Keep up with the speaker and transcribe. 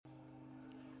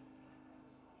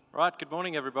Right, good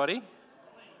morning, everybody.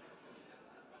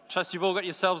 Trust you've all got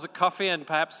yourselves a coffee and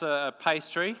perhaps a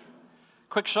pastry.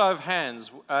 Quick show of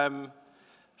hands.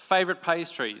 Favorite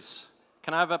pastries?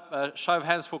 Can I have a show of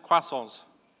hands for croissants?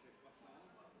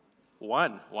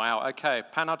 One. Wow, okay.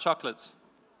 Pain au chocolates.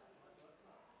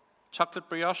 Chocolate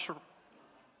brioche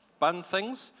bun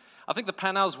things? I think the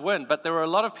pain au's win, but there were a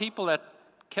lot of people that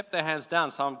kept their hands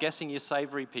down, so I'm guessing you're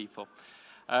savory people.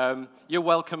 You're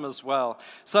welcome as well.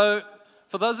 So,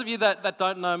 for those of you that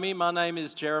don't know me, my name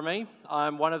is Jeremy.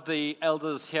 I'm one of the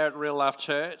elders here at Real Life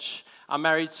Church. I'm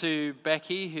married to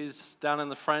Becky, who's down in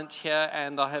the front here,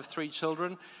 and I have 3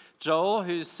 children. Joel,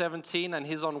 who's 17, and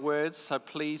he's on words, so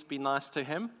please be nice to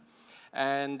him.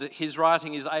 And he's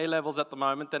writing his A-levels at the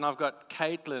moment. Then I've got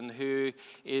Caitlin, who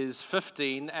is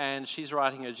 15, and she's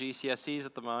writing her GCSEs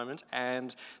at the moment.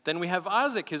 And then we have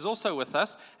Isaac, who's also with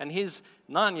us, and he's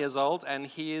 9 years old, and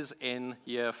he is in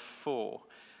year 4.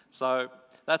 So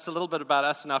that's a little bit about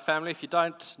us and our family. If you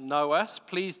don't know us,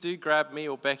 please do grab me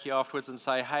or Becky afterwards and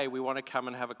say, hey, we want to come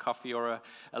and have a coffee or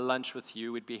a lunch with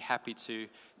you. We'd be happy to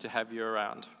have you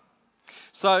around.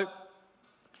 So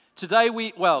today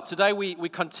we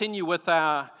continue with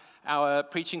our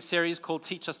preaching series called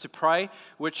Teach Us to Pray,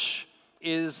 which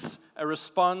is a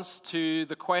response to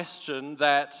the question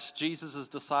that Jesus'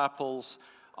 disciples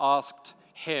asked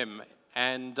him.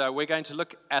 And we're going to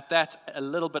look at that a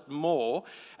little bit more.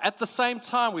 At the same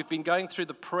time, we've been going through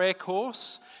the prayer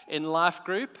course in Life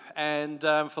Group. And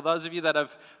for those of you that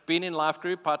have been in Life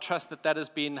Group, I trust that has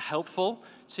been helpful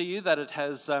to you, that it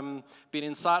has been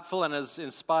insightful and has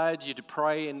inspired you to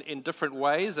pray in different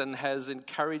ways and has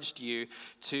encouraged you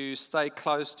to stay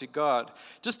close to God.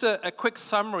 Just a quick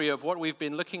summary of what we've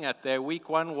been looking at there. Week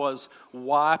 1 was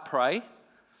why pray?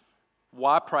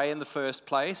 Why pray in the first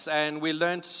place? And we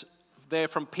learned there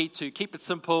from Pete to keep it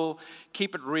simple,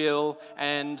 keep it real,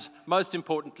 and most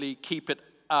importantly, keep it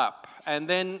up. And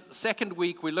then second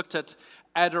week, we looked at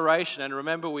adoration. And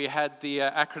remember, we had the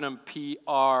acronym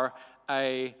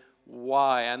PRAY,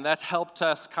 and that helped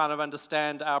us kind of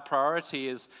understand our priority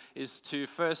is to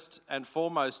first and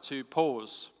foremost to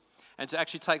pause and to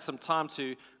actually take some time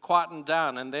to quieten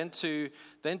down and then to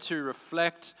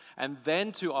reflect and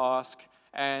then to ask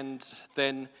and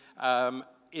then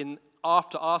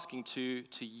after asking to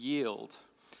yield.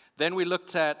 Then we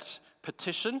looked at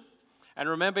petition. And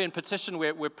remember, in petition,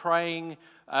 we're praying,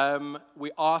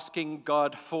 we're asking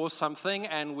God for something,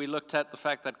 and we looked at the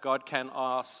fact that God can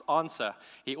answer.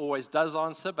 He always does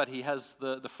answer, but he has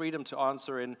the freedom to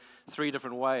answer in 3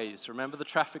 different ways. Remember the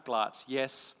traffic lights: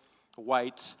 yes,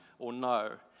 wait, or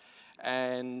no.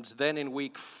 And then in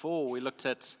week 4, we looked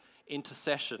at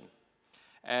intercession.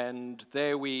 And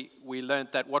there we learned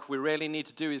that what we really need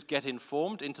to do is get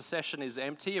informed. Intercession is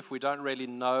empty if we don't really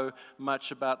know much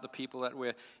about the people that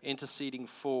we're interceding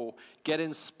for. Get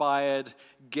inspired,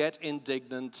 get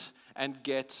indignant, and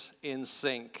get in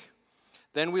sync.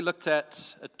 Then we looked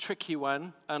at a tricky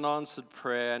one, unanswered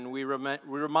prayer, and we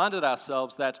reminded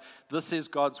ourselves that this is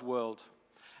God's world.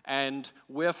 And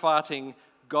we're fighting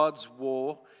God's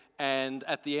war, and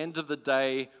at the end of the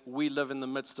day, we live in the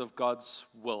midst of God's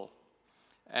will.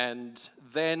 And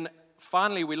then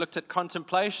finally, we looked at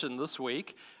contemplation this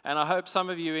week, and I hope some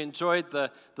of you enjoyed the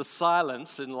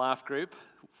silence in Life Group,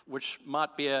 which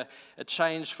might be a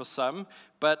change for some,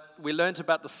 but we learned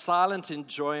about the silent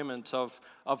enjoyment of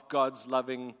God's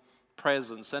loving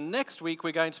presence. And next week,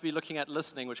 we're going to be looking at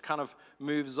listening, which kind of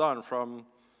moves on from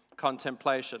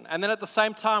contemplation. And then at the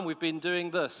same time, we've been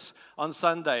doing this on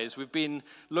Sundays. We've been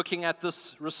looking at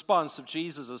this response of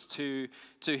Jesus to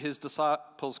his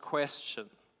disciples' question.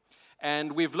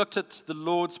 And we've looked at the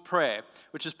Lord's Prayer,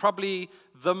 which is probably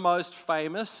the most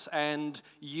famous and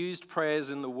used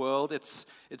prayers in the world. It's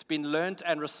been learnt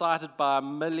and recited by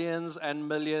millions and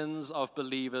millions of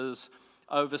believers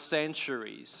over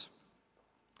centuries.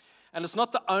 And it's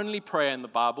not the only prayer in the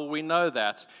Bible, we know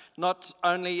that. Not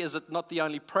only is it not the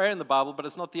only prayer in the Bible, but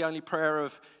it's not the only prayer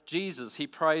of Jesus. He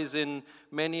prays in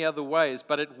many other ways,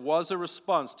 but it was a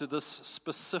response to this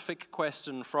specific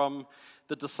question from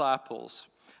the disciples.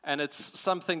 And it's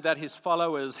something that his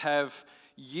followers have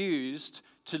used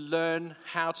to learn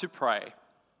how to pray.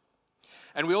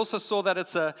 And we also saw that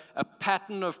it's a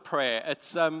pattern of prayer.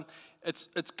 It's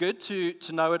good to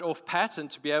know it off pat and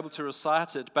to be able to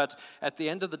recite it, but at the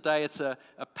end of the day, it's a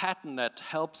pattern that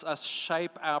helps us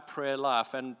shape our prayer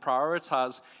life and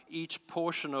prioritize each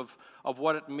portion of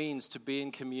what it means to be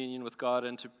in communion with God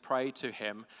and to pray to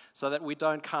him, so that we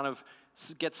don't kind of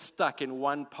get stuck in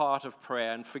one part of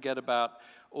prayer and forget about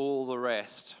all the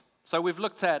rest. So we've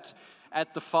looked at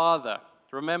the Father,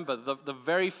 Remember, the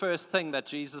very first thing that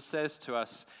Jesus says to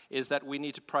us is that we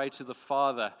need to pray to the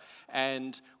Father,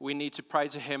 and we need to pray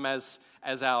to him as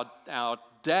our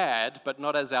dad, but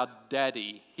not as our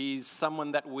daddy. He's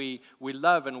someone that we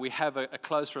love and we have a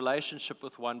close relationship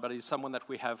with one, but he's someone that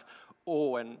we have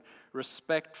awe and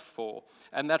respect for.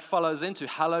 And that follows into,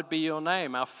 hallowed be your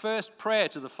name. Our first prayer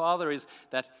to the Father is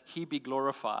that he be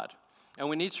glorified. And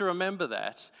we need to remember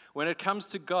that when it comes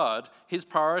to God, his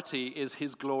priority is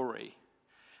his glory.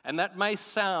 And that may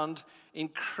sound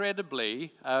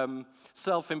incredibly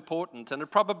self-important, and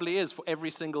it probably is for every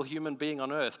single human being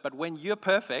on earth. But when you're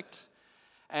perfect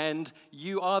and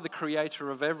you are the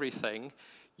creator of everything,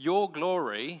 your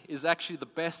glory is actually the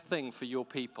best thing for your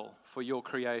people, for your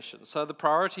creation. So the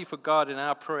priority for God in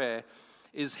our prayer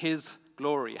is his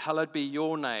glory. Hallowed be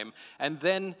your name. And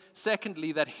then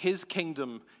secondly, that his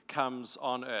kingdom comes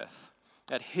on earth.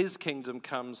 That his kingdom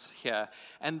comes here.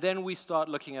 And then we start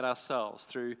looking at ourselves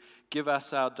through give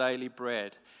us our daily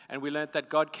bread. And we learned that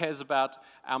God cares about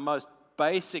our most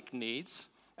basic needs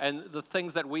and the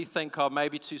things that we think are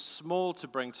maybe too small to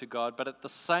bring to God. But at the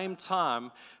same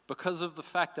time, because of the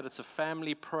fact that it's a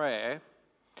family prayer,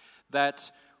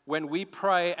 that when we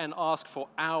pray and ask for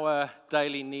our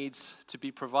daily needs to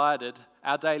be provided,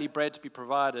 our daily bread to be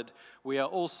provided, we are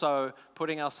also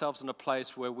putting ourselves in a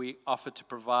place where we offer to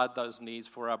provide those needs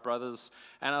for our brothers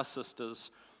and our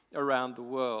sisters around the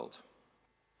world.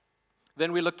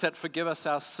 Then we looked at forgive us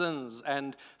our sins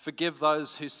and forgive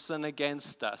those who sin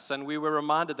against us. And we were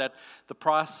reminded that the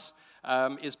price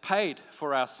is paid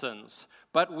for our sins,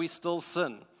 but we still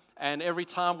sin. And every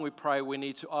time we pray, we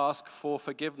need to ask for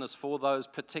forgiveness for those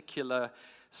particular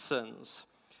sins.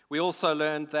 We also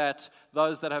learned that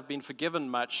those that have been forgiven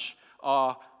much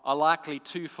are likely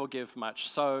to forgive much.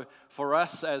 So for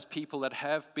us as people that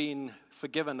have been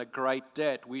forgiven a great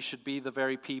debt, we should be the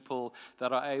very people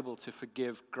that are able to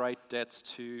forgive great debts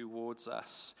towards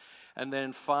us. And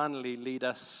then finally, lead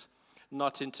us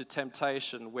not into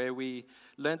temptation, where we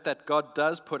learned that God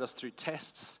does put us through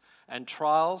tests and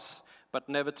trials, but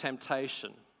never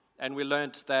temptation. And we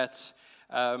learned that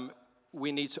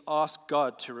we need to ask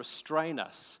God to restrain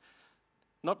us,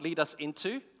 not lead us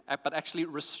into, but actually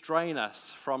restrain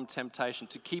us from temptation,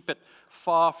 to keep it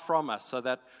far from us so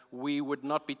that we would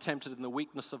not be tempted in the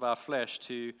weakness of our flesh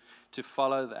to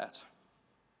follow that.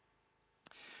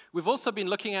 We've also been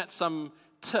looking at some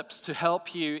tips to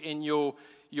help you in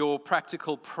your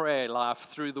practical prayer life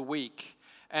through the week.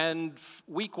 And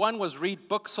week 1 was read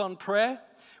books on prayer.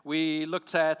 We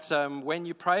looked at When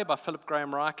You Pray by Philip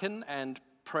Graham Ryken and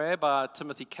Prayer by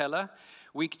Timothy Keller.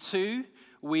 Week 2,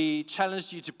 we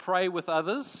challenged you to pray with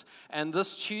others, and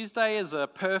this Tuesday is a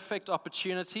perfect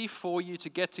opportunity for you to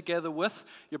get together with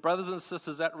your brothers and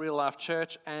sisters at Real Life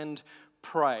Church and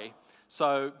pray.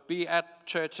 So be at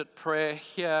church at prayer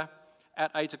here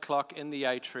at 8 o'clock in the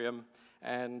atrium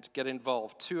and get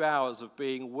involved. 2 hours of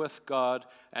being with God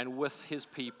and with his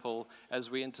people as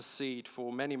we intercede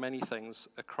for many, many things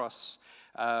across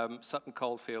Sutton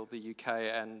Coldfield, the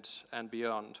UK, and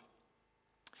beyond.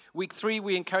 Week 3,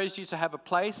 we encouraged you to have a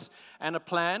place and a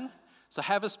plan. So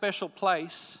have a special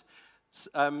place.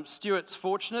 Stuart's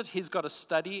fortunate. He's got a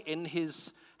study in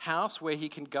his house where he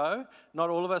can go. Not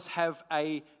all of us have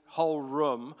a whole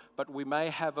room, but we may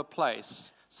have a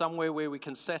place, somewhere where we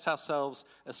can set ourselves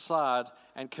aside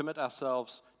and commit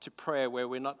ourselves to prayer where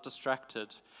we're not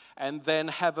distracted. And then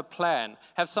have a plan.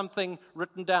 Have something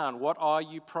written down. What are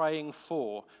you praying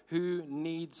for? Who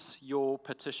needs your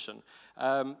petition?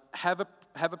 Have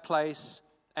a place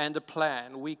and a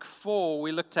plan. Week 4,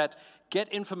 we looked at get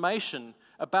information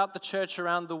about the church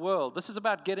around the world. This is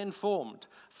about get informed.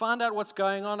 Find out what's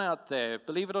going on out there.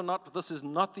 Believe it or not, this is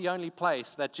not the only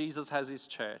place that Jesus has his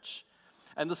church.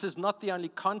 And this is not the only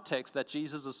context that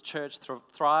Jesus' church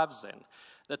thrives in.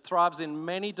 That thrives in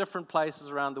many different places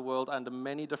around the world under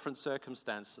many different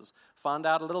circumstances. Find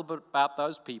out a little bit about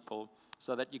those people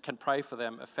so that you can pray for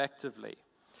them effectively.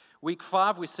 Week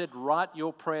 5, we said, write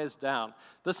your prayers down.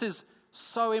 This is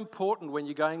so important when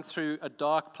you're going through a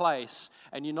dark place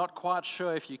and you're not quite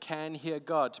sure if you can hear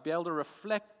God, to be able to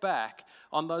reflect back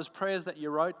on those prayers that you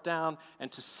wrote down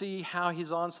and to see how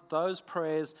he's answered those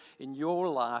prayers in your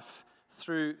life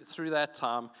through that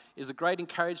time is a great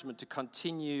encouragement to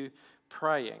continue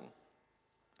praying.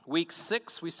 Week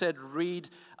 6, we said, read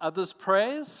others'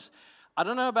 prayers. I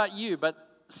don't know about you, but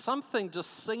something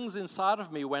just sings inside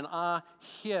of me when I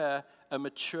hear a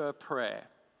mature prayer.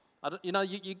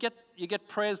 You get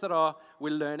prayers that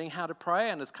we're learning how to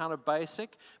pray, and it's kind of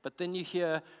basic, but then you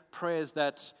hear prayers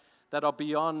that are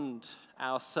beyond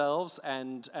ourselves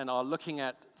and are looking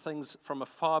at things from a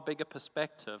far bigger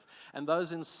perspective, and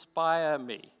those inspire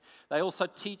me. they also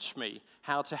teach me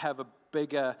how to have a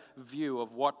bigger view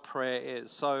of what prayer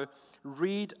is. So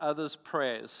read others'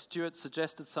 prayers. Stuart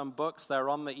suggested some books. They're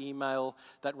on the email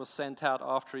that was sent out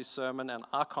after his sermon, and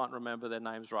I can't remember their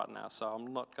names right now, so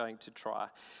I'm not going to try.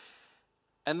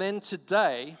 And then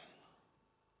today,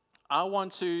 I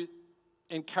want to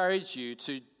encourage you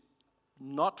to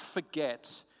not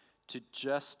forget to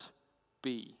just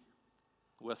be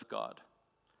with God.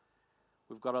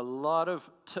 We've got a lot of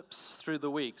tips through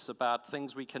the weeks about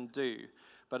things we can do,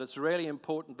 but it's really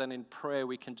important that in prayer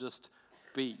we can just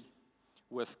be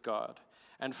with God.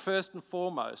 And first and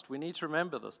foremost, we need to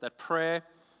remember this, that prayer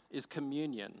is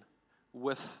communion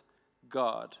with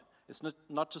God. It's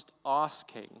not just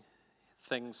asking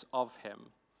things of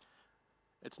Him.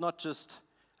 It's not just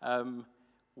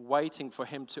waiting for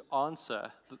Him to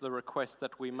answer the request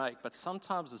that we make, but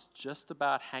sometimes it's just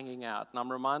about hanging out. And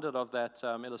I'm reminded of that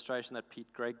illustration that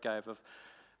Pete Gregg gave of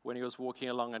when he was walking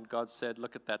along and God said,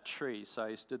 look at that tree. So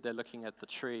he stood there looking at the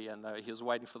tree, and he was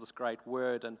waiting for this great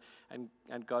word,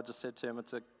 and God just said to him,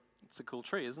 it's a cool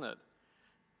tree, isn't it?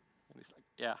 And he's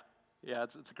like, yeah,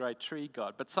 it's a great tree,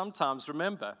 God. But sometimes,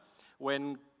 remember,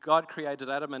 when God created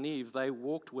Adam and Eve, they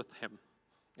walked with Him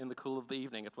in the cool of the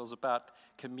evening. It was about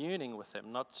communing with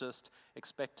Him, not just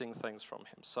expecting things from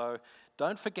Him. So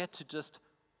don't forget to just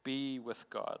be with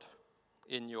God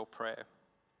in your prayer.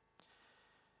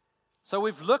 So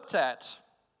we've looked at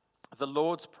the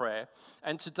Lord's Prayer,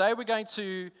 and today we're going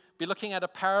to be looking at a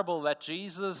parable that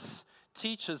Jesus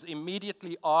teaches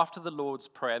immediately after the Lord's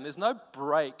Prayer. And there's no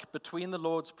break between the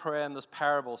Lord's Prayer and this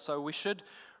parable, so we should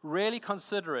really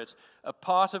consider it a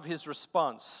part of His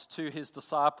response to His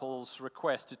disciples'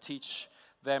 request to teach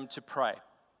them to pray.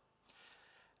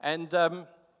 And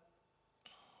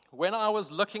when I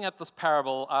was looking at this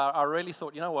parable, I really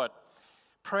thought, you know what?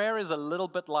 Prayer is a little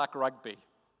bit like rugby.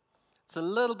 It's a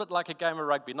little bit like a game of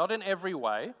rugby, not in every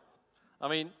way. I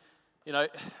mean, you know,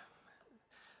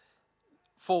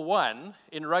 for one,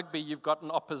 in rugby, you've got an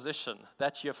opposition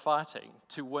that you're fighting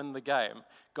to win the game.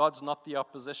 God's not the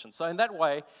opposition. So in that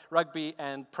way, rugby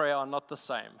and prayer are not the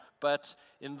same. But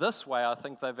in this way, I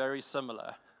think they're very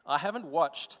similar. I haven't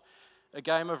watched a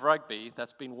game of rugby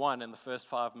that's been won in the first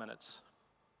 5 minutes.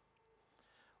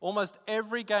 Almost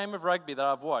every game of rugby that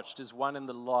I've watched is won in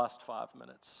the last 5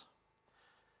 minutes.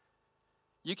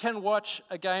 You can watch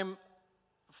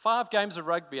 5 games of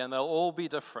rugby, and they'll all be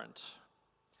different.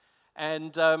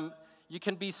 And you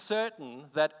can be certain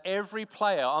that every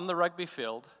player on the rugby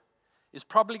field is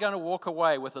probably going to walk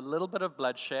away with a little bit of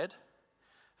bloodshed,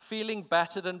 feeling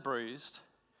battered and bruised,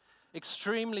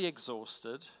 extremely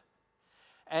exhausted,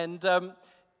 and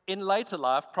in later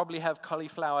life probably have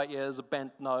cauliflower ears, a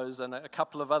bent nose, and a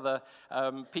couple of other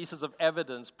pieces of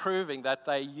evidence proving that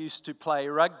they used to play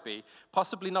rugby,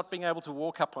 possibly not being able to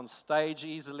walk up on stage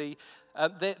easily.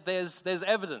 There's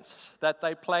evidence that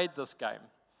they played this game.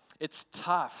 It's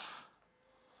tough.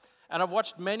 And I've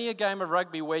watched many a game of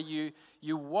rugby where you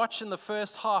watch in the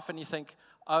first half and you think,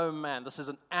 oh man, this is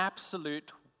an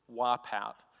absolute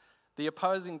wipeout.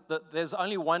 There's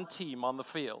only one team on the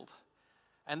field.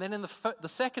 And then in the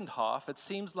second half, it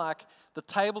seems like the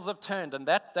tables have turned and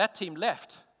that team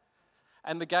left.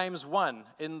 And the game's won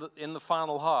in the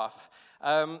final half.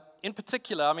 In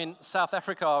particular, I mean, South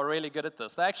Africa are really good at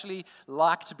this. They actually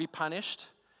like to be punished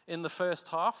in the first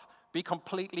half, be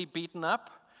completely beaten up,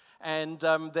 and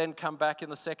then come back in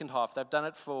the second half. They've done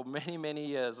it for many, many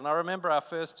years. And I remember our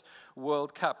first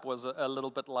World Cup was a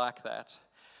little bit like that.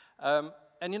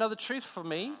 And you know, the truth for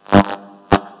me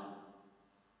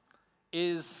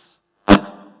is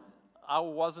I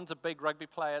wasn't a big rugby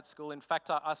player at school. In fact,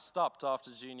 I stopped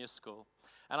after junior school.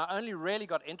 And I only really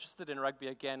got interested in rugby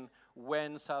again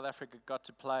when South Africa got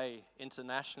to play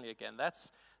internationally again.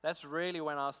 That's really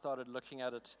when I started looking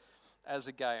at it as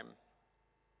a game.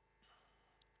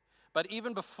 But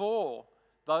even before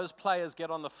those players get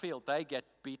on the field, they get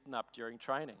beaten up during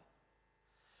training.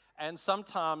 And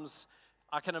sometimes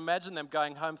I can imagine them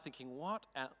going home thinking, what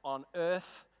on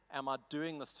earth am I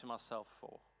doing this to myself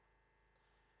for?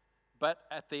 But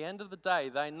at the end of the day,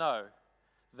 they know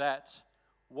that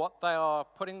what they are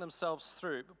putting themselves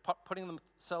through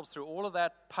all of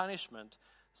that punishment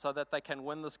so that they can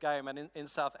win this game. And in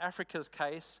South Africa's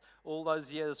case, all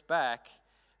those years back,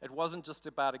 it wasn't just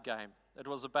about a game. It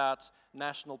was about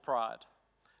national pride.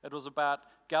 It was about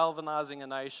galvanizing a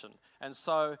nation. And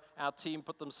so our team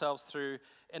put themselves through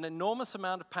an enormous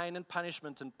amount of pain and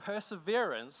punishment and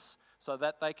perseverance so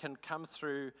that they can come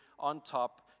through on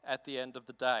top at the end of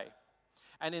the day.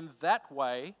 And in that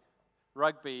way,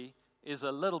 rugby is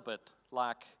a little bit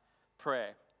like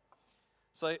prayer.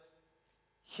 So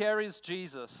here is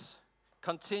Jesus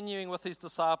continuing with his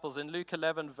disciples in Luke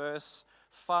 11, verse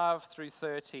 5 through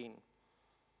 13.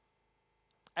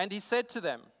 And he said to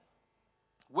them,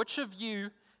 which of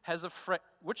you has a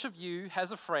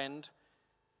friend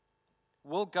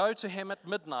will go to him at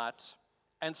midnight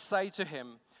and say to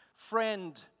him,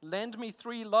 friend, lend me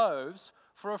 3 loaves,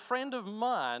 for a friend of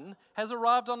mine has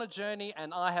arrived on a journey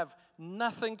and I have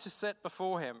nothing to set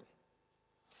before him.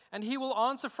 And he will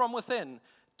answer from within,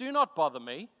 do not bother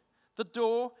me. The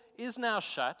door is now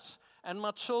shut, and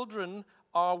my children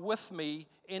are with me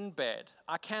in bed.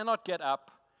 I cannot get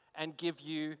up and give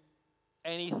you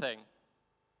anything.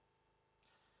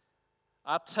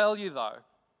 I tell you, though,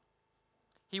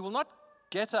 he will not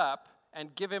get up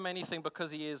and give him anything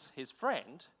because he is his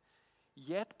friend,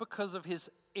 yet because of his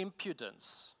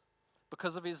impudence,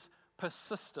 because of his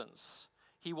persistence,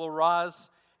 he will rise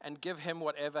and give him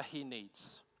whatever he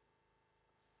needs.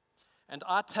 And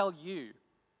I tell you,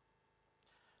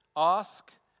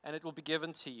 ask and it will be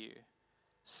given to you.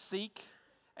 Seek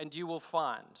and you will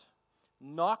find.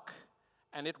 Knock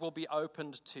and it will be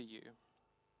opened to you.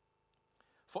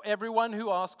 For everyone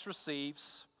who asks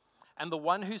receives, and the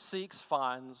one who seeks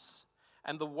finds,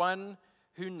 and to the one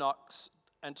who knocks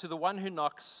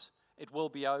it will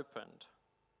be opened.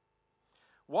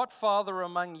 What father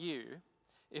among you,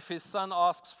 if his son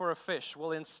asks for a fish,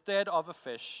 will instead of a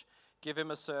fish give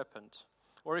him a serpent?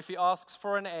 Or if he asks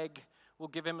for an egg, will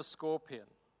give him a scorpion?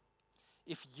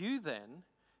 If you then,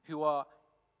 who are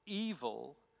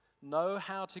evil, know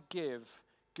how to give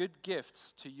good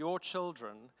gifts to your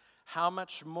children, how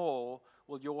much more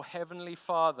will your heavenly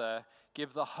Father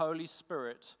give the Holy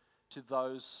Spirit to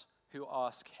those who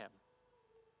ask him?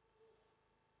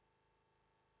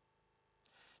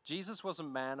 Jesus was a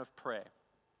man of prayer.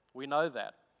 We know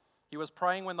that. He was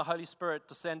praying when the Holy Spirit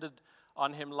descended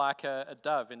on him like a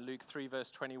dove in Luke 3,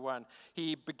 verse 21.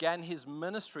 He began his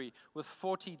ministry with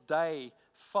 40-day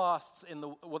fasts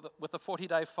with a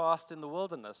 40-day fast in the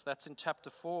wilderness. That's in chapter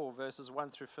 4, verses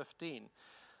 1 through 15.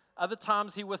 Other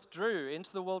times he withdrew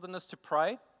into the wilderness to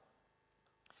pray.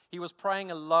 He was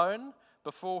praying alone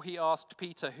before he asked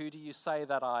Peter, who do you say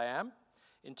that I am?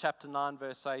 In chapter 9,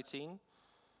 verse 18.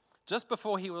 Just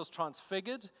before he was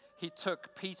transfigured, he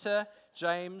took Peter,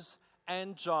 James,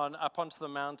 and John up onto the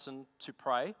mountain to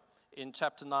pray in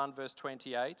chapter 9, verse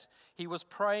 28. He was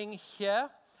praying here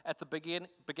at the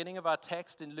beginning of our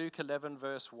text in Luke 11,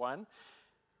 verse 1.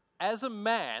 As a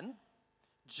man,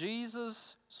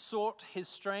 Jesus sought his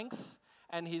strength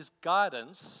and his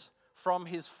guidance from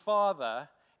his Father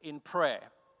in prayer.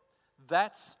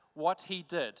 That's what he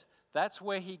did. That's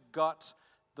where he got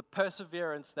the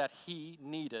perseverance that he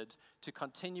needed to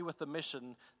continue with the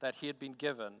mission that he had been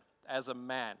given as a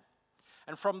man.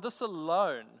 And from this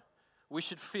alone, we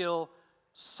should feel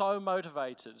so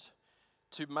motivated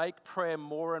to make prayer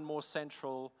more and more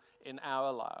central in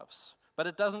our lives. But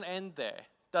it doesn't end there,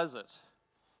 does it?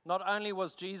 Not only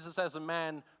was Jesus as a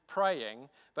man praying,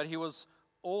 but he was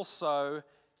also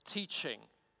teaching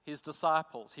his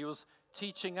disciples. He was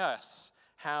teaching us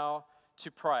how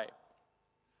to pray.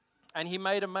 And he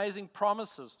made amazing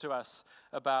promises to us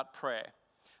about prayer.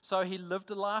 So he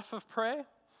lived a life of prayer,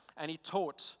 and he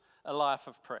taught a life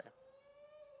of prayer.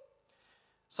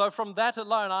 So from that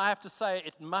alone, I have to say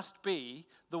it must be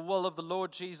the will of the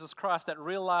Lord Jesus Christ that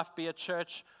Real Life be a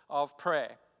church of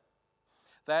prayer.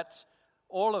 That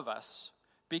all of us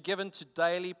be given to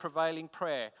daily prevailing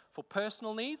prayer for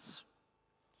personal needs,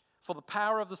 for the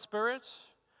power of the Spirit,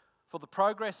 for the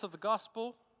progress of the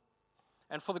gospel,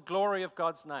 and for the glory of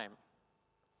God's name.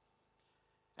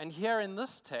 And here in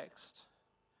this text,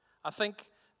 I think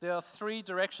there are 3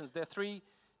 directions, there are 3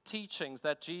 teachings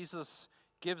that Jesus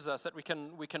gives us that we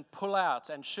can pull out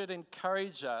and should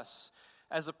encourage us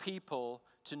as a people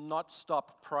to not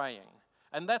stop praying.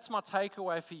 And that's my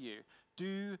takeaway for you.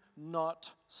 Do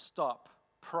not stop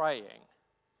praying.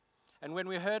 And when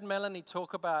we heard Melanie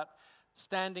talk about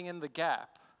standing in the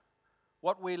gap,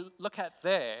 what we look at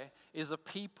there is a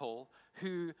people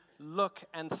who look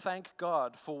and thank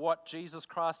God for what Jesus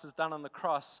Christ has done on the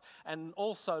cross, and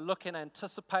also look in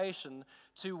anticipation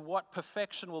to what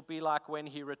perfection will be like when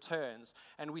he returns.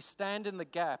 And we stand in the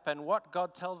gap, and what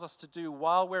God tells us to do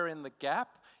while we're in the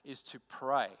gap is to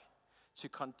pray, to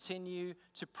continue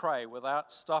to pray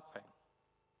without stopping.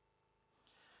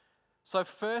 So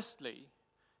firstly,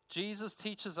 Jesus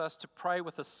teaches us to pray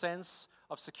with a sense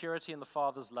of security in the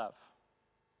Father's love.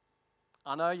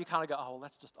 I know you kind of go, oh,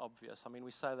 that's just obvious. I mean, we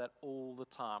say that all the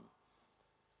time.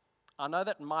 I know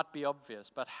that might be obvious,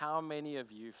 but how many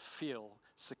of you feel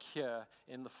secure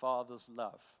in the Father's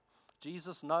love?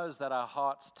 Jesus knows that our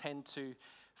hearts tend to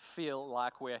feel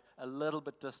like we're a little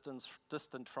bit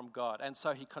distant from God. And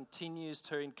so he continues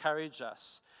to encourage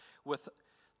us with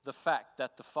the fact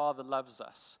that the Father loves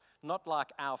us. Not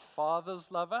like our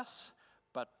fathers love us,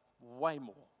 but way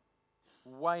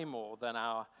more than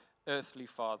our earthly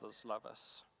fathers love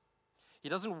us. He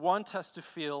doesn't want us to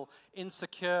feel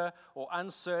insecure or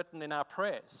uncertain in our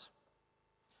prayers.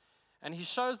 And he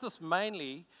shows this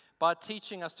mainly by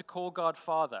teaching us to call God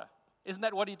Father. Isn't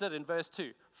that what he did in verse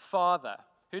 2? Father.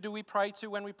 Who do we pray to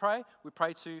when we pray? We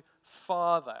pray to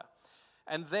Father.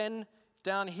 And then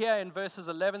down here in verses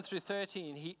 11 through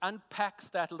 13, he unpacks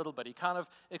that a little bit. He kind of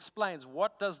explains,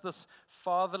 what does this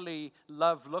fatherly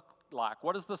love look like?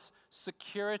 What does this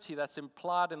security that's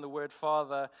implied in the word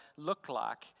Father look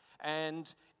like?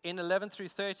 And in 11 through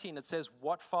 13, it says,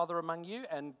 what father among you?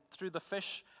 And through the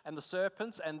fish and the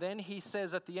serpents. And then he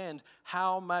says at the end,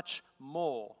 how much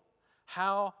more?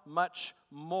 How much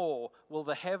more will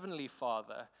the Heavenly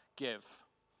Father give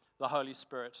the Holy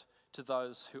Spirit to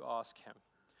those who ask him?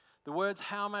 The words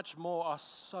how much more are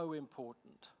so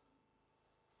important.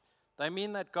 They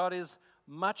mean that God is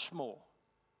much more.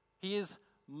 He is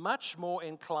much more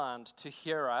inclined to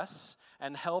hear us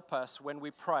and help us when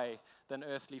we pray than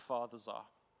earthly fathers are.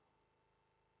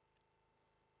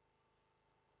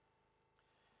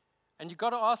 And you've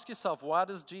got to ask yourself, why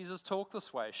does Jesus talk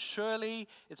this way? Surely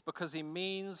it's because he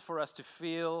means for us to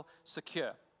feel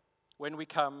secure when we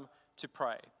come to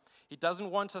pray. He doesn't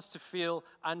want us to feel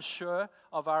unsure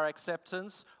of our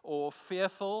acceptance or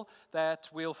fearful that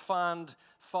we'll find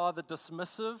Father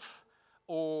dismissive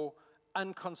or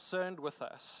unconcerned with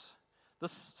us.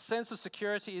 This sense of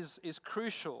security is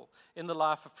crucial in the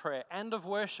life of prayer and of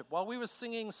worship. While we were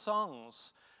singing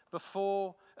songs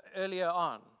earlier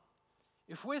on,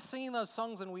 if we're singing those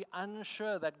songs and we're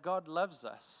unsure that God loves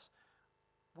us,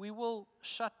 we will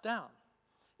shut down.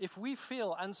 If we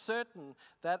feel uncertain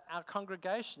that our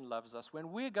congregation loves us,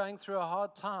 when we're going through a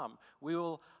hard time, we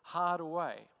will hide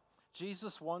away.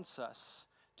 Jesus wants us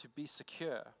to be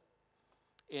secure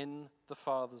in the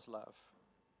Father's love.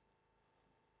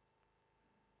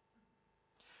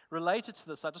 Related to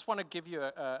this, I just want to give you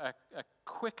a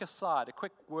quick aside, a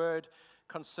quick word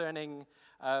concerning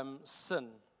sin.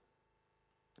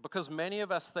 Because many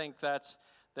of us think that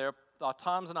there are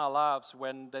times in our lives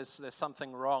when there's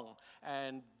something wrong,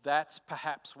 and that's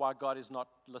perhaps why God is not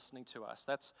listening to us.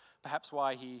 That's perhaps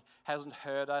why he hasn't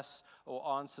heard us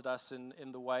or answered us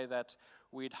in the way that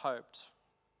we'd hoped.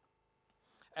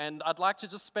 And I'd like to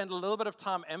just spend a little bit of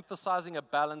time emphasizing a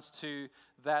balance to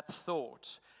that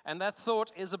thought. And that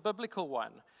thought is a biblical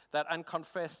one, that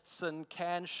unconfessed sin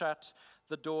can shut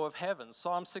the door of heaven.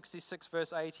 Psalm 66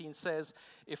 verse 18 says,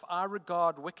 if I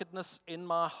regard wickedness in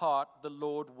my heart, the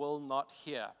Lord will not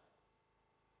hear.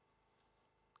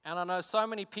 And I know so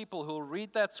many people who will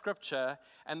read that scripture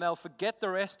and they'll forget the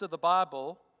rest of the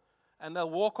Bible and they'll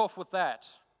walk off with that.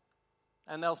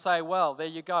 And they'll say, well, there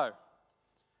you go.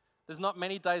 There's not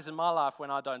many days in my life when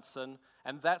I don't sin,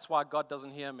 and that's why God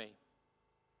doesn't hear me.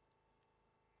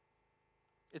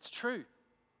 It's true.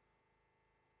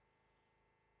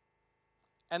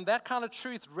 And that kind of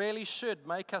truth really should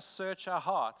make us search our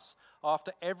hearts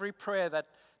after every prayer that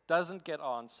doesn't get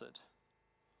answered.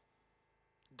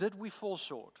 Did we fall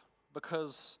short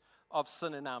because of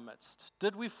sin in our midst?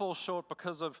 Did we fall short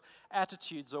because of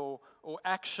attitudes or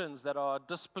actions that are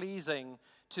displeasing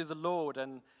to the Lord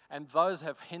and those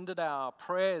have hindered our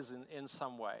prayers in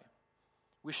some way?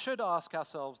 We should ask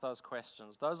ourselves those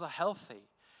questions. Those are healthy.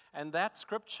 And that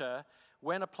scripture,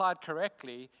 when applied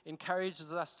correctly,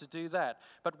 encourages us to do that.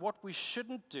 But what we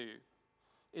shouldn't do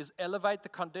is elevate the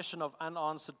condition of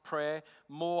unanswered prayer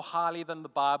more highly than the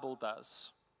Bible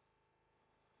does.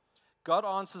 God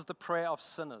answers the prayer of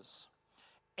sinners.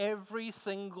 Every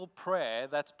single prayer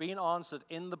that's been answered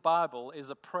in the Bible is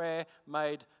a prayer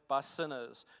made by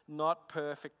sinners, not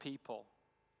perfect people.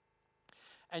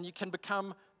 And you can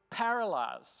become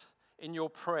paralyzed in your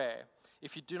prayer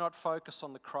if you do not focus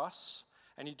on the cross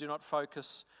and you do not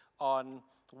focus on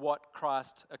what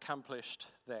Christ accomplished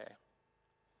there.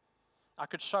 I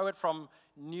could show it from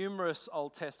numerous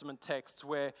Old Testament texts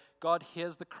where God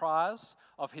hears the cries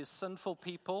of his sinful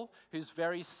people whose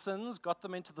very sins got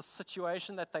them into the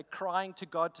situation that they're crying to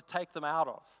God to take them out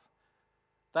of.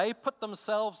 They put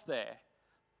themselves there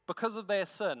because of their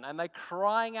sin, and they're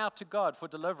crying out to God for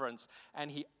deliverance, and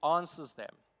he answers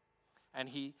them, and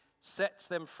he sets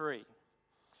them free.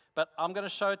 But I'm going to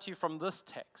show it to you from this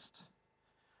text.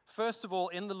 First of all,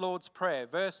 in the Lord's Prayer,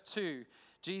 verse 2,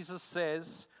 Jesus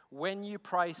says, when you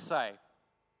pray, say.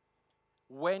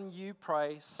 When you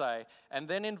pray, say. And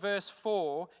then in verse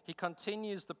 4, he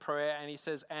continues the prayer and he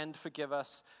says, and forgive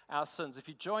us our sins. If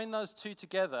you join those two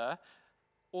together,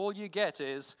 all you get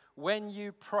is, when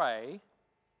you pray,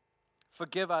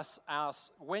 forgive us our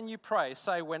sins. When you pray,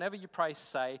 say, whenever you pray,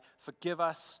 say, forgive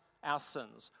us our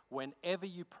sins. Whenever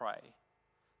you pray,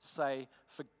 say,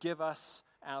 forgive us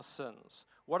our sins.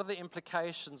 What are the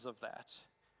implications of that?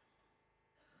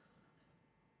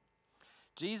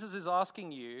 Jesus is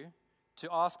asking you to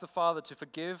ask the Father to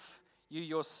forgive you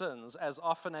your sins as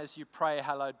often as you pray,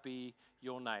 hallowed be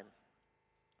your name.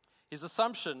 His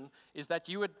assumption is that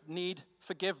you would need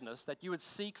forgiveness, that you would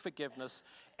seek forgiveness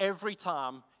every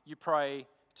time you pray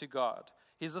to God.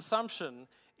 His assumption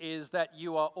is that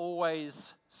you are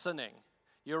always sinning.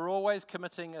 You're always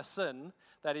committing a sin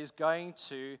that is going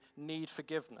to need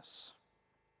forgiveness.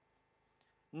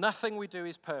 Nothing we do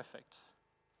is perfect.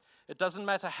 It doesn't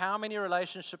matter how many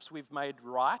relationships we've made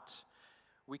right,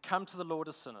 we come to the Lord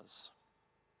as sinners.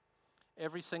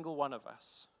 Every single one of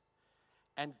us.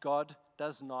 And God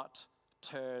does not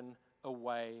turn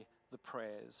away the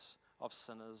prayers of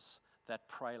sinners that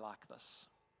pray like this.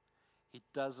 He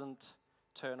doesn't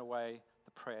turn away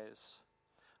the prayers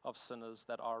of sinners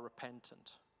that are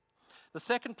repentant. The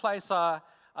second place I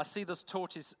see this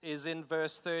taught is in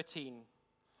verse 13.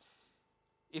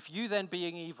 If you then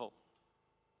being evil.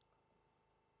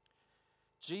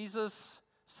 Jesus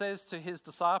says to his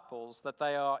disciples that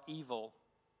they are evil.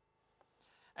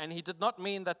 And he did not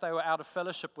mean that they were out of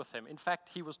fellowship with him. In fact,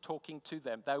 he was talking to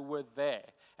them. They were there.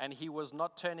 And he was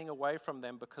not turning away from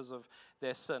them because of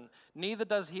their sin. Neither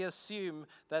does he assume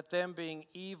that them being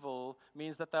evil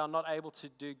means that they are not able to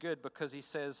do good, because he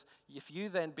says, if you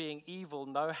then being evil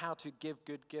know how to give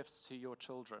good gifts to your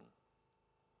children.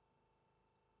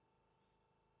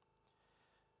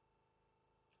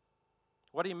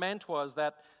 What he meant was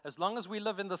that as long as we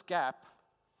live in this gap,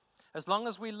 as long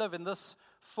as we live in this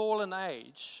fallen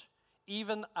age,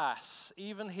 even us,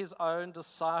 even his own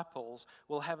disciples,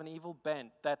 will have an evil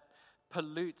bent that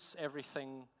pollutes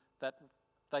everything that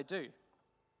they do.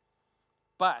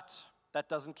 But that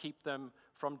doesn't keep them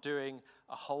from doing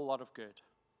a whole lot of good.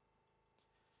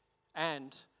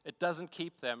 And it doesn't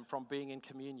keep them from being in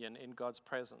communion in God's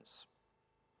presence.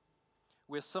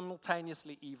 We're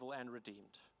simultaneously evil and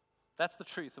redeemed. That's the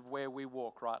truth of where we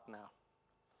walk right now.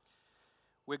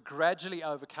 We're gradually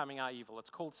overcoming our evil. It's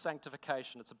called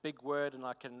sanctification. It's a big word, and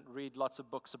I can read lots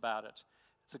of books about it.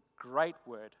 It's a great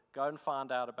word. Go and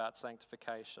find out about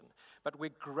sanctification. But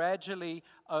we're gradually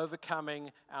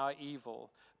overcoming our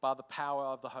evil by the power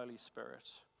of the Holy Spirit.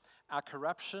 Our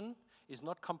corruption is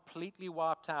not completely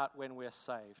wiped out when we're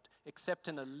saved, except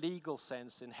in a legal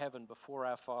sense in heaven before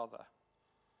our Father.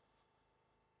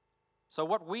 So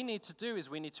what we need to do is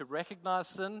we need to recognize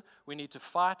sin, we need to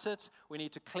fight it, we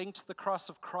need to cling to the cross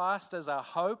of Christ as our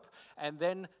hope, and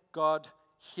then God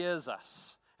hears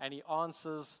us and he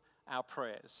answers our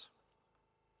prayers.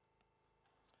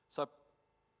 So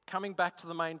coming back to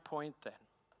the main point then,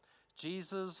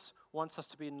 Jesus wants us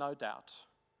to be in no doubt,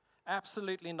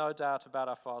 absolutely no doubt about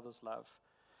our Father's love.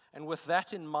 And with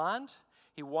that in mind,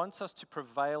 he wants us to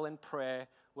prevail in prayer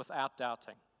without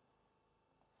doubting.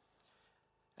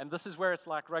 And this is where it's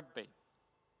like rugby.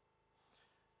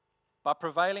 By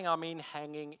prevailing, I mean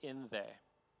hanging in there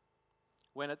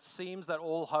when it seems that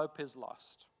all hope is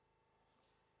lost.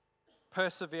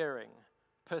 Persevering,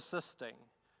 persisting,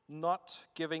 not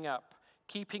giving up,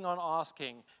 keeping on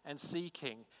asking and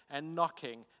seeking and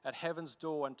knocking at heaven's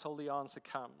door until the answer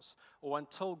comes, or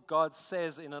until God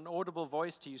says in an audible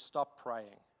voice to you, stop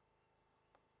praying.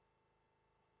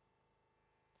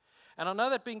 And I know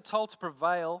that being told to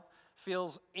prevail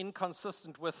feels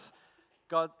inconsistent with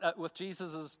with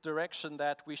Jesus' direction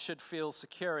that we should feel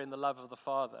secure in the love of the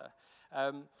Father.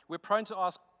 We're prone to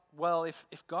ask, well,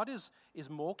 if God is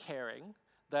more caring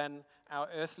than our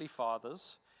earthly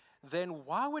fathers, then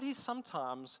why would he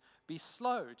sometimes be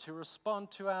slow to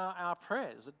respond to our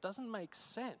prayers? It doesn't make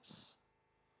sense.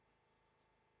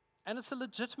 And it's a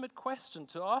legitimate question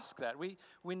to ask that. We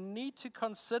need to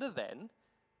consider then,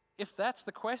 if that's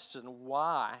the question,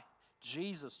 why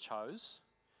Jesus chose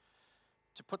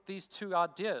to put these two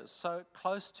ideas so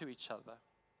close to each other.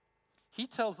 He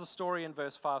tells the story in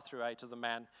verse 5 through 8 of the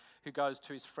man who goes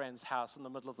to his friend's house in the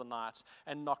middle of the night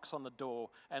and knocks on the door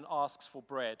and asks for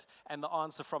bread. And the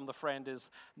answer from the friend is,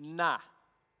 nah,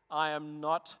 I am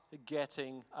not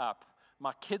getting up.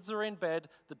 My kids are in bed,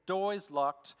 the door is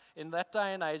locked. In that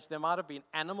day and age, there might have been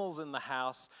animals in the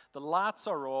house. The lights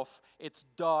are off, it's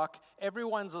dark,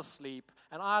 everyone's asleep,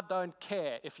 and I don't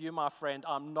care if you're my friend,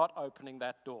 I'm not opening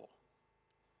that door.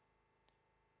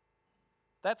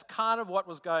 That's kind of what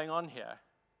was going on here.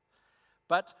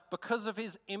 but because of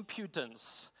his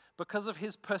impudence, because of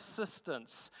his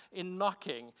persistence in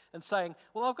knocking and saying,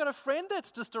 well, I've got a friend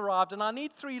that's just arrived and I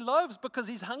need 3 loaves because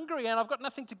he's hungry and I've got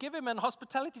nothing to give him, and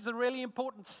hospitality is a really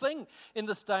important thing in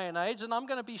this day and age, and I'm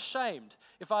going to be shamed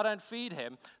if I don't feed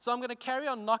him. So I'm going to carry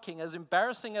on knocking, as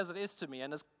embarrassing as it is to me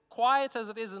and as quiet as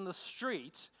it is in the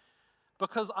street,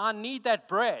 because I need that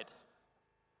bread.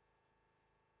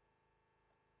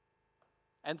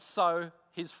 And so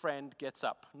his friend gets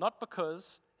up, not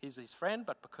because he's his friend,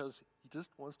 but because he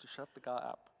just wants to shut the guy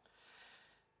up.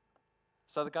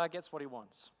 So the guy gets what he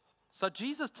wants. So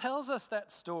Jesus tells us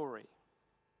that story.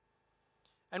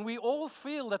 And we all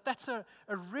feel that that's a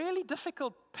really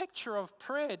difficult picture of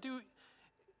prayer.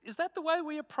 Is that the way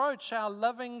we approach our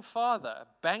loving Father,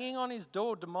 banging on his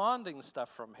door, demanding stuff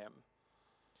from him?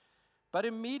 But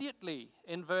immediately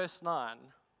in verse 9,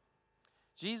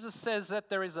 Jesus says that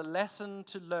there is a lesson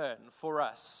to learn for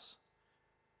us,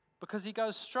 because he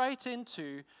goes straight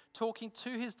into talking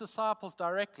to his disciples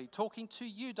directly, talking to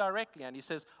you directly, and he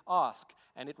says, ask,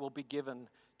 and it will be given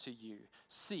to you.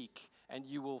 Seek, and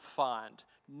you will find.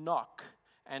 Knock,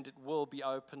 and it will be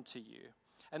open to you.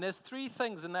 And there's 3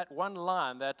 things in that one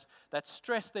line that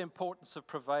stress the importance of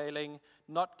prevailing,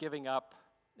 not giving up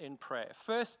in prayer.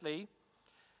 Firstly,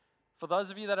 for those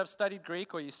of you that have studied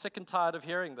Greek, or you're sick and tired of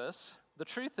hearing this, the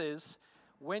truth is,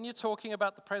 when you're talking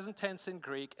about the present tense in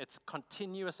Greek, it's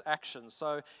continuous action.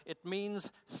 So it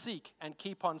means seek and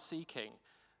keep on seeking.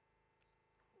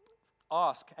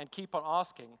 Ask and keep on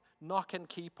asking. Knock and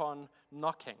keep on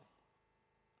knocking.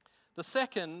 The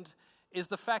second is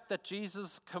the fact that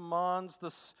Jesus commands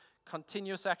this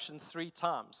continuous action 3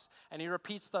 times. And he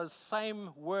repeats those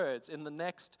same words in the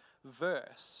next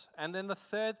verse. And then the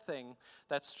third thing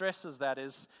that stresses that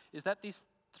is that these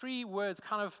 3 words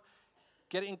kind of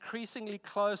get increasingly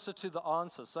closer to the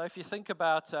answer. So if you think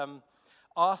about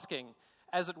asking,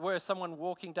 as it were, someone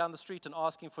walking down the street and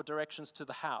asking for directions to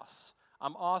the house.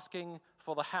 I'm asking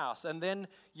for the house. And then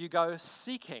you go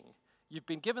seeking. You've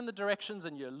been given the directions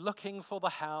and you're looking for the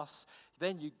house.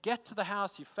 Then you get to the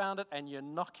house, you found it, and you're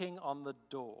knocking on the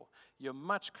door. You're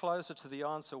much closer to the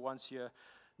answer once you're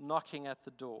knocking at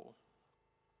the door.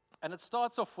 And it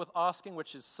starts off with asking,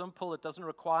 which is simple. It doesn't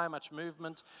require much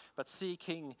movement, but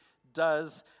seeking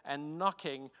does, and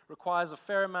knocking requires a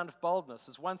fair amount of boldness.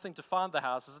 It's one thing to find the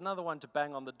house, it's another one to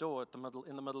bang on the door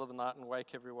in the middle of the night and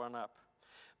wake everyone up.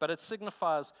 But it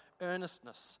signifies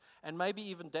earnestness and maybe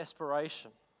even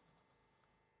desperation.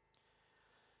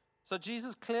 So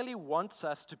Jesus clearly wants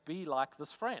us to be like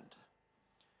this friend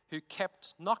who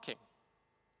kept knocking.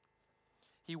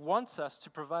 He wants us to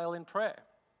prevail in prayer.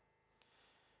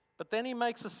 But then he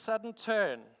makes a sudden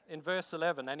turn in verse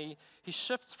 11, and he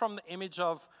shifts from the image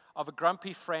of a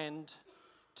grumpy friend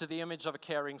to the image of a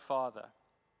caring father.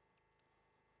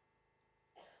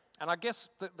 And I guess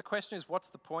the question is, what's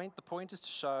the point? The point is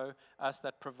to show us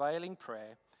that prevailing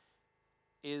prayer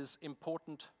is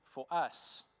important for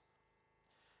us.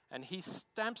 And he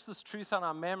stamps this truth on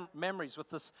our memories with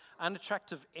this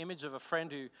unattractive image of a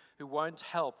friend who won't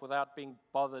help without being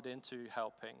bothered into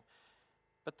helping.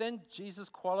 But then Jesus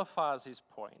qualifies his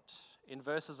point in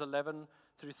verses 11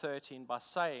 through 13 by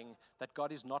saying that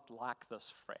God is not like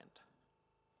this friend.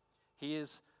 He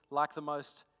is like the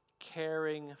most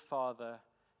caring father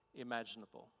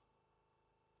imaginable.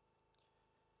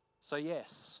 So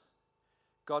yes,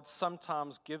 God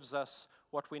sometimes gives us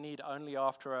what we need only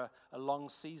after a long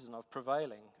season of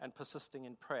prevailing and persisting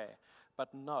in prayer.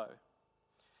 But no,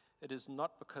 it is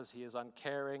not because he is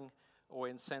uncaring or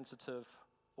insensitive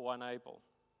or unable.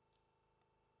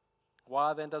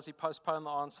 Why then does he postpone the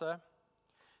answer?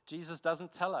 Jesus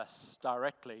doesn't tell us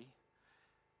directly,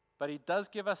 but he does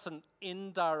give us an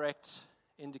indirect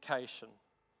indication.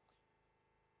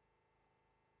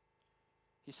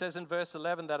 He says in verse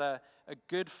 11 that a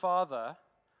good father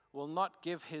will not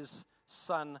give his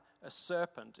son a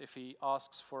serpent if he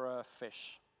asks for a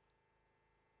fish.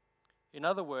 In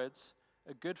other words,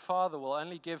 a good father will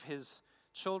only give his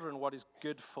children what is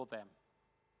good for them.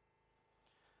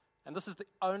 And this is the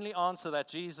only answer that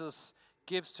Jesus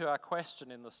gives to our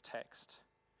question in this text.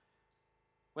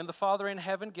 When the Father in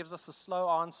heaven gives us a slow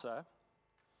answer,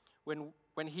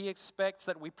 when he expects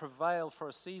that we prevail for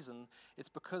a season, it's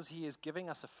because he is giving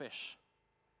us a fish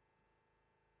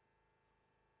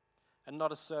and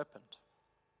not a serpent.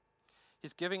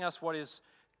 He's giving us what is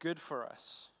good for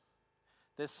us.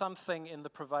 There's something in the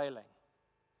prevailing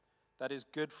that is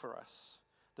good for us.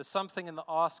 There's something in the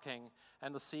asking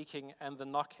and the seeking and the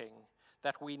knocking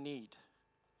that we need.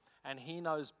 And he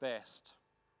knows best.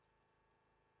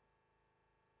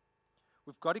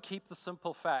 We've got to keep the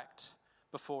simple fact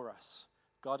before us.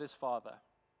 God is Father.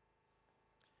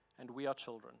 and we are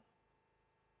children.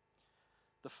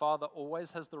 The father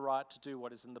always has the right to do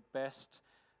what is in the best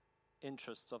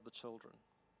interests of the children,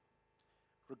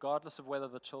 regardless of whether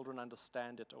the children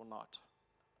understand it or not.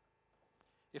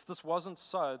 If this wasn't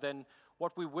so, then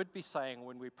what we would be saying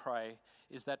when we pray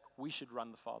is that we should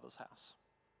run the Father's house.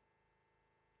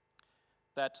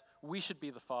 That we should be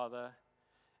the Father,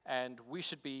 and he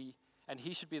should be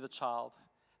the child.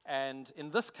 And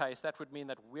in this case, that would mean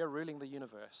that we're ruling the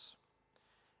universe.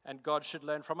 And God should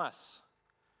learn from us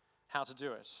how to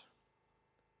do it.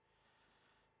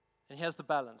 And here's the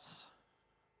balance.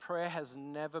 Prayer has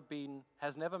never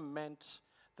meant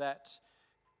that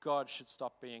God should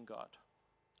stop being God.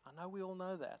 I know we all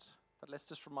know that, but let's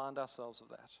just remind ourselves of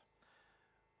that.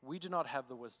 We do not have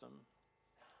the wisdom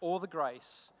or the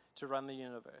grace to run the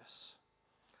universe.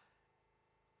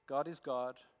 God is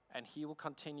God, and he will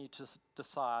continue to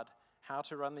decide how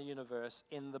to run the universe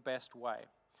in the best way.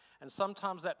 And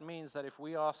sometimes that means that if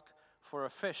we ask for a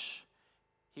fish,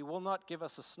 he will not give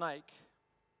us a snake,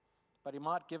 but he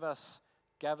might give us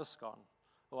Gaviscon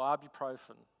or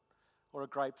ibuprofen or a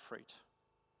grapefruit.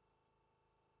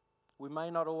 We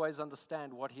may not always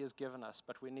understand what he has given us,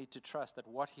 but we need to trust that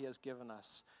what he has given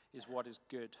us is what is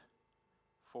good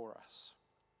for us.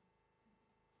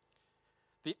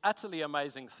 The utterly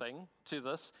amazing thing to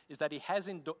this is that he has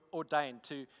ordained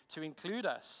to include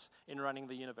us in running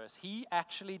the universe. He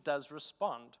actually does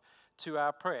respond to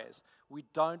our prayers. We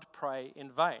don't pray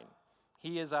in vain.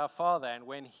 He is our Father, and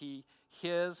when he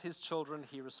hears his children,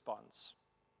 he responds.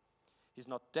 He's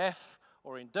not deaf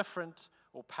or indifferent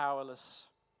or powerless.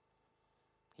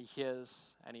 He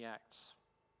hears and he acts.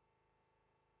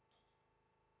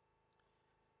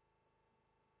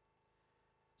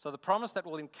 So the promise that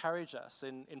will encourage us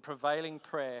in prevailing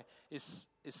prayer is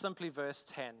simply verse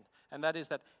 10, and that is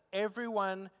that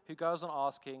everyone who goes on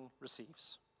asking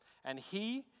receives, and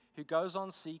he who goes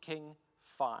on seeking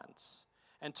finds,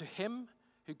 and to him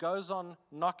who goes on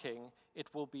knocking it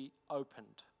will be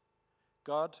opened.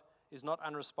 God is not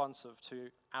unresponsive to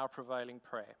our prevailing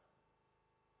prayer.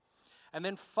 And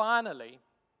then finally,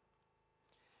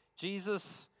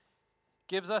 Jesus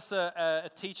gives us a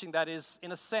teaching that is,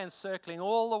 in a sense, circling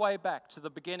all the way back to the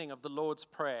beginning of the Lord's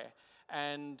Prayer,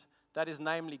 and that is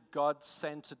namely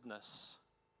God-centeredness.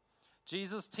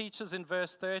 Jesus teaches in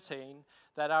verse 13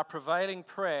 that our prevailing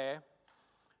prayer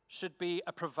should be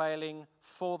a prevailing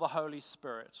for the Holy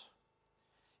Spirit.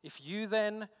 If you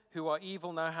then, who are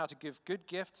evil, know how to give good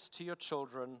gifts to your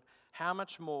children, how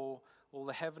much more will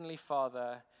the Heavenly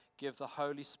Father give the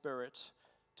Holy Spirit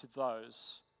to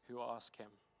those who ask him?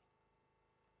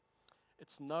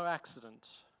 It's no accident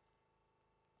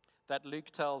that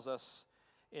Luke tells us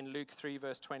in Luke 3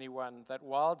 verse 21 that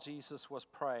while Jesus was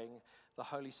praying, the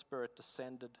Holy Spirit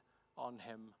descended on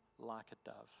him like a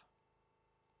dove.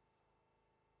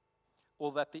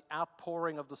 Or that the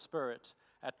outpouring of the Spirit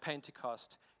at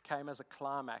Pentecost came as a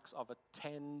climax of a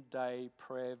 10-day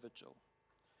prayer vigil.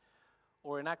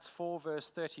 Or in Acts 4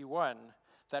 verse 31,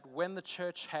 that when the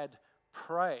church had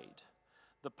prayed,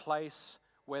 the place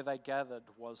where they gathered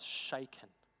was shaken,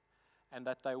 and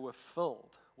that they were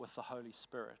filled with the Holy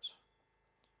Spirit.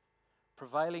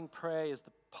 Prevailing prayer is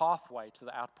the pathway to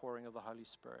the outpouring of the Holy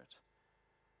Spirit.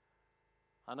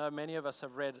 I know many of us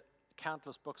have read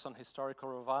countless books on historical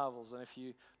revivals, and if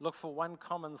you look for one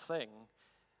common thing,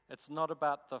 it's not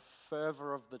about the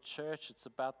fervor of the church, it's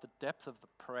about the depth of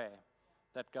the prayer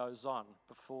that goes on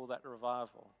before that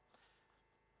revival.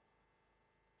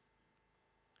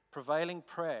 Prevailing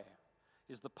prayer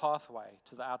is the pathway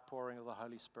to the outpouring of the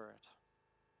Holy Spirit.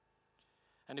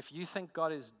 And if you think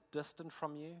God is distant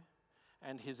from you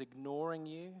and he's ignoring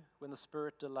you when the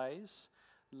Spirit delays,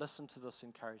 listen to this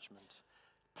encouragement.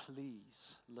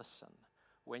 Please listen.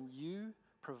 When you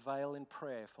prevail in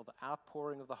prayer for the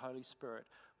outpouring of the Holy Spirit,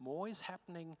 more is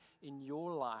happening in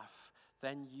your life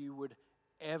than you would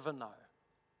ever know.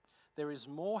 There is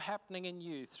more happening in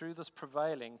you through this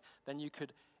prevailing than you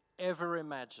could ever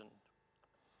imagine.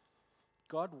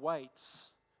 God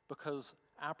waits because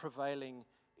our prevailing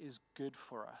is good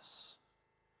for us,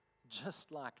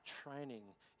 just like training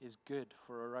is good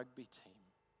for a rugby team.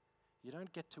 You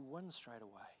don't get to win straight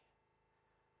away.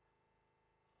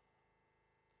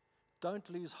 Don't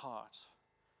lose heart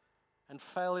and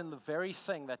fail in the very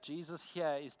thing that Jesus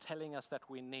here is telling us that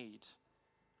we need: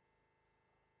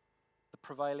 the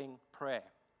prevailing prayer.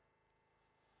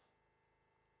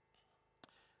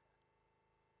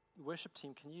 Worship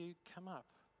team, can you come up?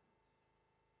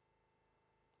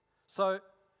 So,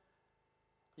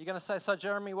 you're going to say, so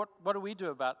Jeremy, what do we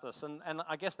do about this? And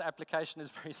I guess the application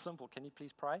is very simple. Can you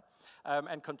please pray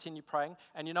and continue praying?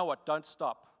 And you know what? Don't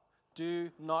stop.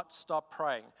 do not stop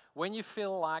praying. When you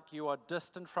feel like you are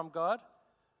distant from God,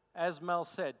 as Mel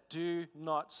said, do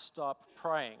not stop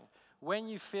praying. When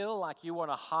you feel like you want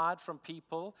to hide from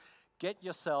people, get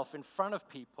yourself in front of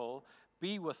people,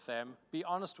 be with them, be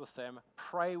honest with them,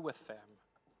 pray with them.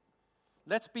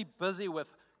 Let's be busy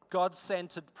with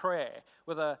God-centered prayer,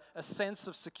 with a sense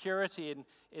of security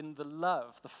in the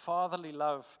love, the fatherly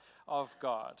love of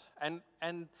God. And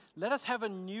let us have a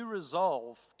new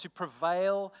resolve to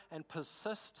prevail and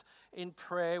persist in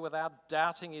prayer without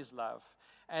doubting His love.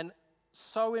 And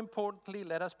so importantly,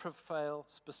 let us prevail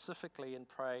specifically in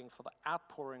praying for the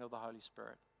outpouring of the Holy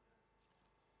Spirit.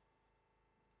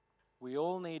 We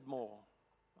all need more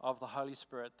of the Holy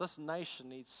Spirit. This nation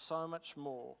needs so much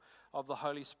more of the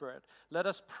Holy Spirit. Let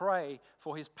us pray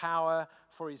for His power,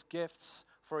 for His gifts,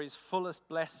 for His fullest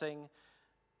blessing,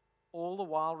 all the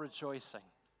while rejoicing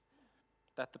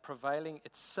that the prevailing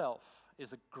itself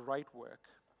is a great work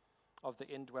of the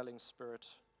indwelling Spirit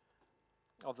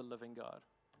of the living God.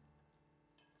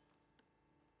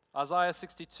 Isaiah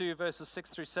 62 verses 6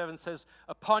 through 7 says,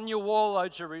 "Upon your wall, O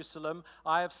Jerusalem,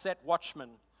 I have set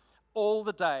watchmen all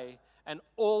the day and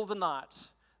all the night.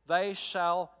 They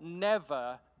shall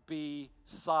never be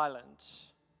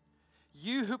silent.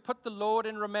 You who put the Lord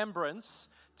in remembrance,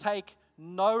 take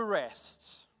no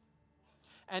rest,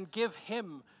 and give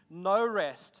Him no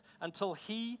rest until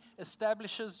He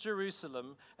establishes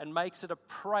Jerusalem and makes it a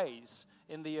praise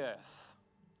in the earth."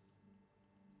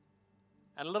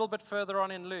 And a little bit further on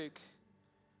in Luke,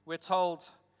 we're told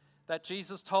that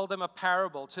Jesus told them a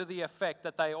parable to the effect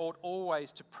that they ought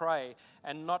always to pray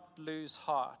and not lose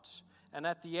heart. And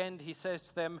at the end, He says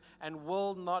to them, "And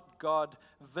will not God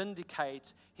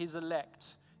vindicate His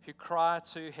elect who cry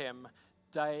to Him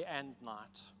day and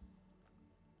night?"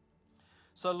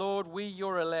 So Lord, we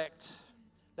your elect,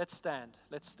 let's stand.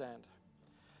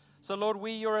 So Lord,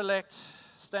 we your elect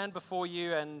stand before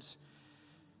you, and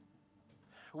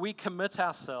we commit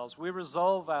ourselves, we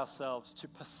resolve ourselves to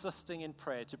persisting in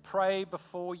prayer, to pray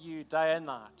before you day and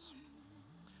night,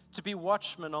 to be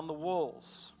watchmen on the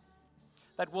walls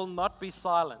that will not be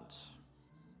silent,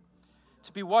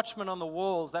 to be watchmen on the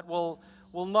walls that will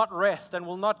not rest and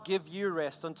will not give you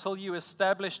rest until you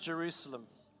establish Jerusalem,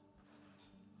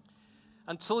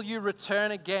 until you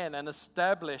return again and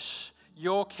establish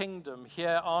your kingdom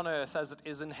here on earth as it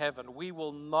is in heaven. We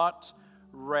will not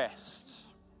rest.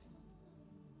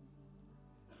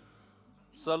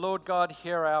 So, Lord God,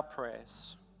 hear our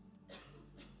prayers.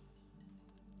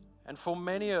 And for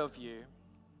many of you,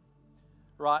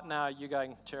 right now, you're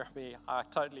going, "Jeremy, I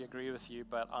totally agree with you,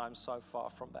 but I'm so far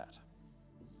from that."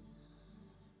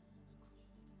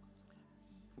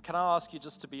 Can I ask you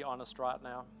just to be honest right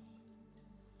now?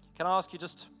 Can I ask you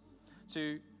just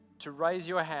to raise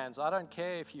your hands? I don't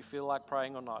care if you feel like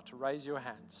praying or not, to raise your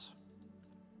hands.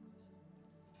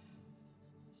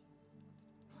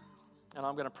 And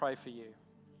I'm going to pray for you.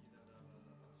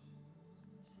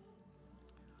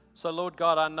 So, Lord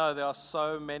God, I know there are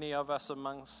so many of us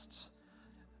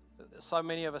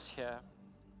here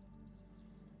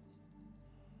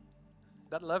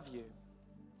that love you.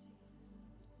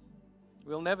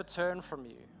 We'll never turn from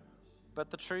you.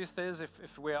 But the truth is,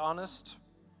 if we're honest,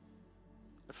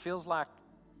 it feels like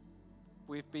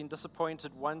we've been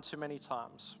disappointed one too many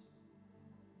times.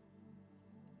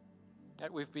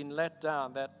 That we've been let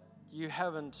down, that you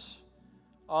haven't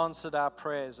answered our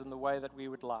prayers in the way that we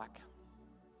would like.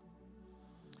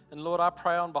 And Lord, I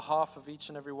pray on behalf of each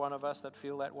and every one of us that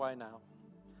feel that way now.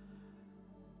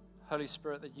 Holy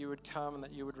Spirit, that you would come and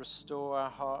that you would restore our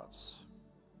hearts,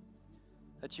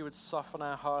 that you would soften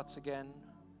our hearts again,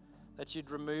 that you'd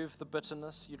remove the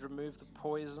bitterness, you'd remove the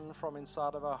poison from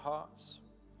inside of our hearts,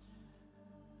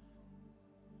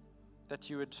 that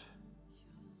you would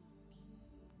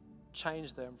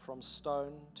change them from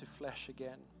stone to flesh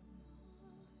again.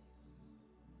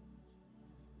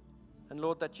 And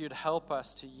Lord, that you'd help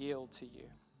us to yield to you,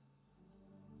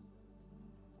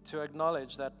 to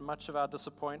acknowledge that much of our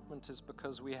disappointment is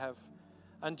because we have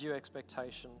undue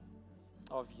expectation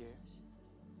of you.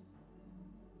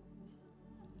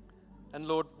 And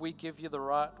Lord, we give you the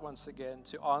right once again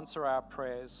to answer our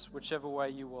prayers whichever way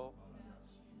you will.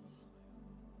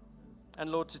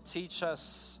 And Lord, to teach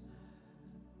us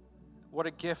what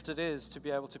a gift it is to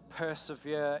be able to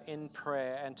persevere in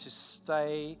prayer and to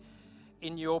stay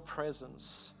in your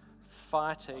presence,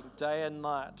 fighting day and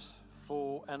night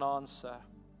for an answer,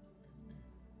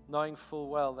 knowing full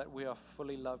well that we are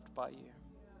fully loved by you.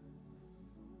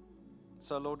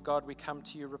 So, Lord God, we come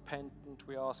to you repentant.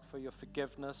 We ask for your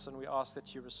forgiveness and we ask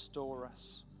that you restore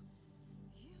us.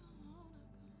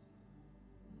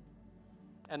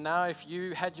 And now if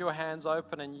you had your hands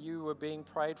open and you were being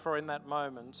prayed for in that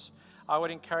moment, I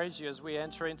would encourage you as we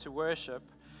enter into worship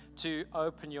to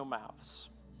open your mouths,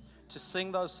 to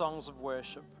sing those songs of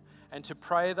worship, and to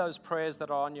pray those prayers that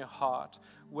are on your heart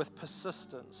with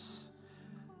persistence,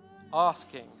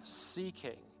 asking,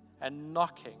 seeking, and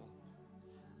knocking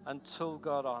until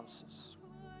God answers.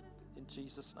 In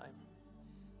Jesus' name.